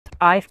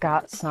I've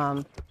got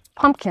some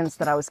pumpkins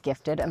that I was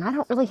gifted, and I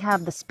don't really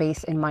have the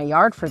space in my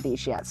yard for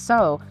these yet.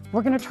 So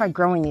we're gonna try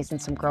growing these in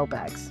some grow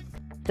bags.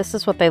 This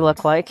is what they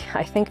look like.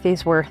 I think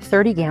these were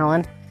 30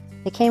 gallon.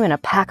 They came in a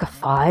pack of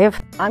 5.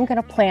 I'm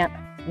gonna plant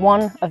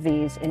one of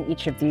these in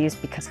each of these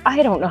because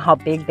I don't know how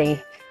big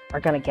they are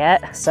gonna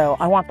get. So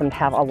I want them to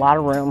have a lot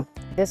of room.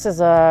 This is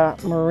a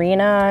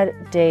Marina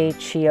de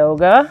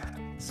Chioga.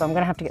 So I'm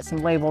gonna have to get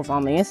some labels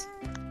on these.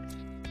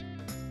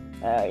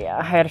 Yeah,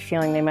 I had a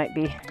feeling they might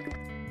be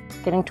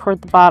getting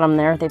toward the bottom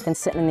there. They've been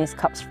sitting in these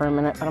cups for a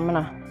minute, but I'm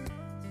gonna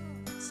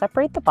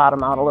separate the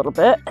bottom out a little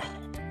bit.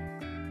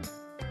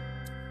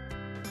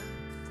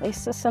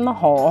 Place this in the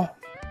hole.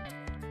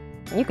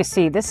 You can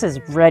see this is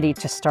ready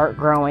to start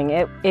growing.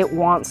 It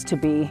wants to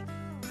be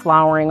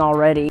flowering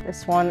already.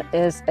 This one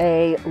is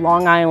a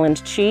Long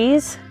Island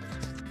cheese.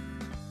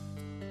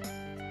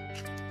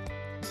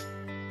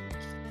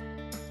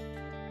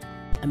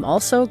 I'm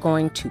also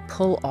going to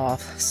pull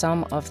off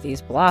some of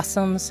these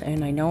blossoms,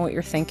 and I know what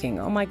you're thinking.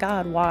 Oh my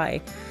God, why?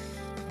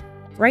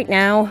 Right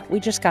now, we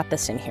just got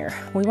this in here.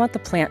 We want the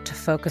plant to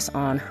focus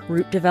on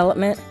root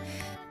development,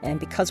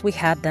 and because we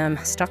had them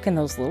stuck in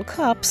those little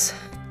cups,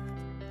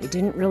 they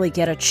didn't really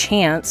get a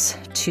chance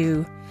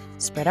to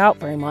spread out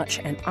very much,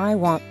 and I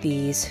want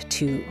these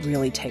to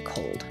really take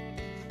hold.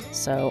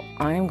 So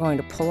I'm going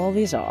to pull all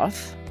these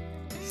off.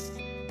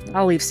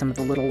 I'll leave some of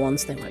the little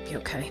ones, they might be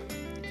okay.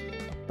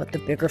 But the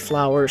bigger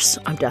flowers,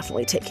 I'm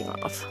definitely taking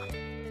off.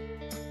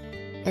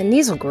 And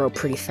these will grow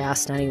pretty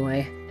fast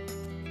anyway.